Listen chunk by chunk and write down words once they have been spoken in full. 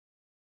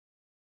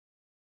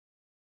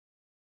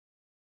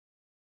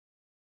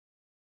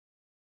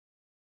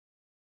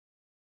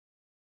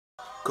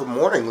Good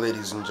morning,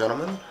 ladies and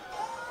gentlemen.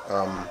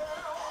 I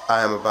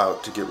am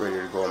about to get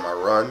ready to go on my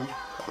run.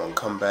 I'm going to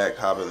come back,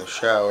 hop in the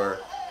shower,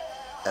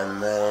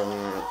 and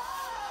then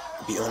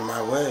be on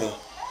my way.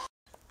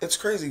 It's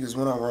crazy because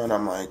when I run,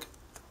 I'm like,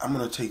 I'm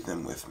going to take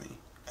them with me.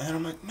 And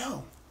I'm like,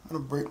 no, I'm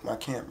going to break my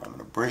camera. I'm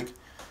going to break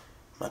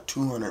my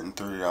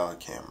 $230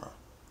 camera.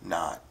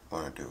 Not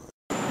going to do it.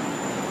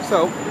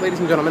 So, ladies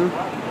and gentlemen,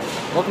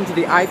 welcome to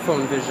the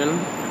iPhone Vision,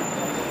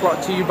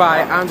 brought to you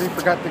by Andre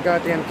forgot the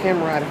goddamn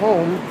camera at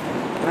home,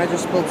 and I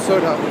just spilled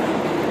soda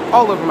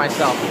all over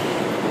myself.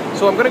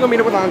 So I'm gonna go meet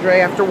up with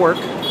Andre after work,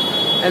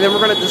 and then we're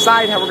gonna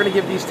decide how we're gonna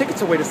give these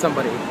tickets away to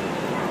somebody.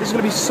 This is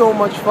gonna be so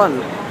much fun.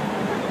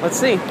 Let's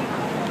see.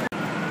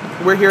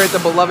 We're here at the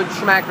beloved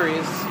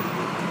Schmackery's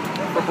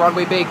for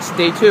Broadway Bakes,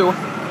 day 2.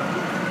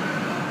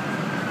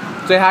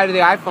 Say hi to the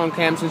iPhone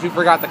cam since you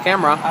forgot the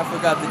camera. I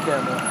forgot the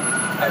camera.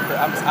 I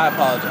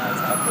apologize.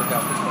 I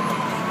forgot the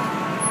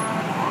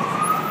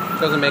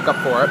camera. Doesn't make up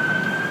for it.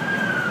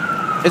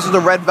 This is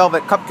the red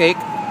velvet cupcake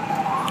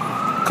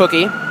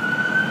cookie.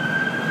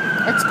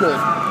 That's good.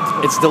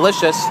 It's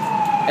delicious,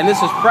 and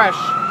this is fresh.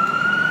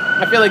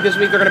 I feel like this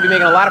week they're going to be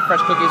making a lot of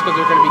fresh cookies because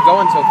they're going to be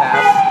going so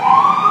fast.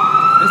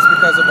 This is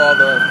because of all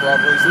the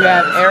Broadway stars. We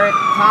have Eric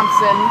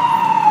Thompson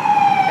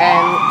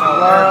and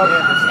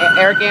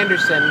Eric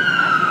Anderson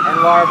and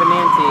Laura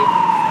Benanti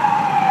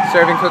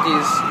serving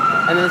cookies.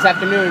 And then this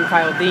afternoon,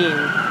 Kyle Dean.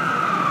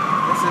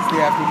 This is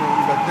the afternoon,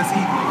 but this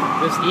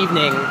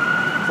evening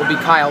will be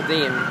Kyle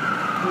Dean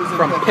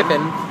from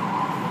Pippin.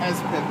 As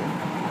Pippin.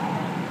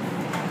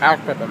 Our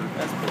Pippin.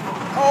 As Pippin.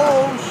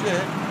 Oh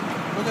shit!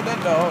 Look at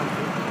that dog.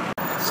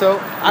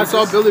 So I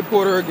saw Billy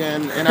Porter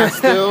again, and I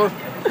still,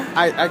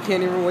 I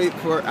can't even wait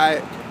for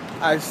I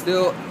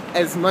still,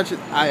 as much as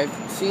I've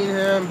seen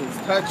him, he's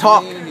touched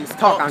me, he's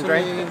talked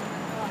Andre. to me,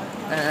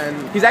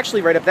 and he's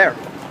actually right up there.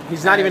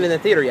 He's not even in the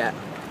theater yet.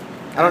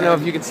 I don't know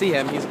if you can see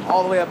him. He's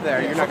all the way up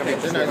there. You're not going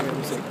to be able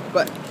to see him.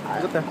 But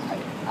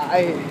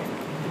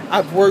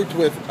I've worked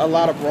with a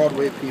lot of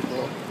Broadway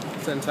people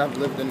since I've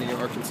lived in New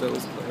York, and so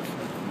is Cliff.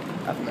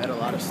 I've met a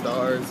lot of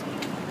stars,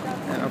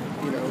 and I've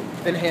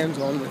been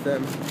hands-on with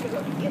them.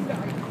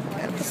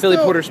 Billy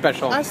Porter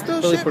special. I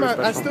still shit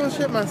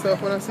myself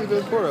when I see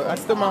Billy Porter.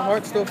 My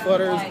heart still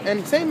flutters,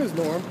 and same as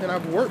Norm. And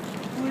I've worked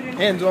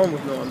hands-on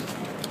with Norm.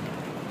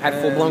 Had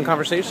full-blown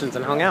conversations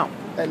and hung out.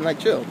 And like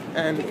chill,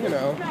 and and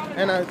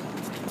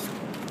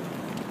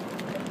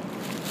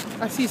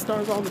I see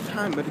stars all the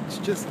time, but it's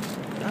just,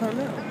 I don't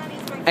know.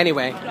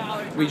 Anyway,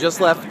 we just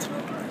left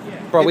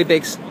Broadway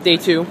Bakes, day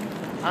 2.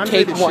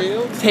 Take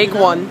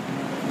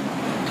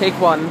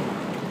one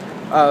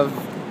of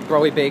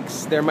Broadway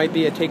Bakes. There might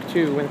be a take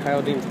 2 when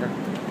Kyle Dean's here.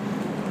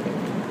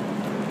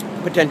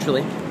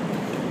 Potentially.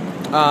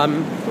 But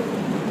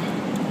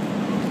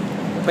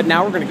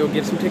now we're going to go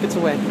give some tickets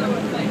away.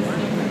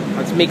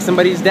 Let's make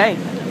somebody's day.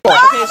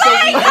 Okay, so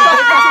we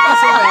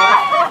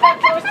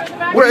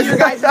what are your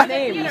guys'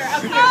 names?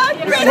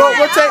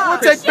 We'll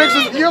take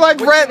pictures. You're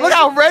like red. Look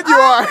how red you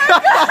are.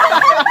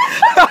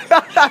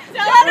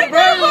 You're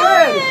very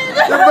red.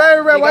 You're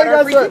very red. Why you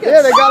guys?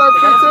 Yeah, they got our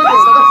free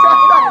tickets.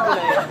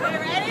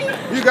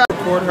 You got to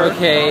record her.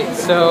 Okay,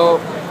 so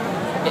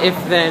If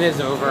Then is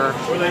over.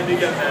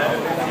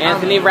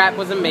 Anthony Rapp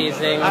was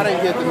amazing. I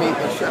didn't get to meet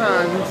the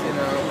Shans,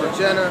 or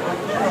Jenna.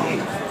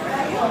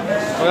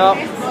 Well,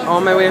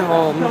 on my way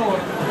home.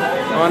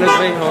 On his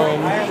way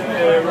home.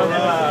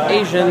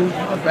 Asian.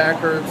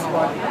 Backers.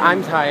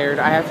 I'm tired.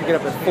 I have to get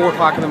up at 4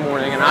 o'clock in the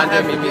morning, and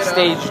Andre made me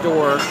stage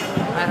door. I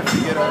have to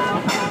get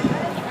up.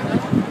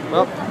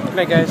 Well, good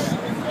night, guys.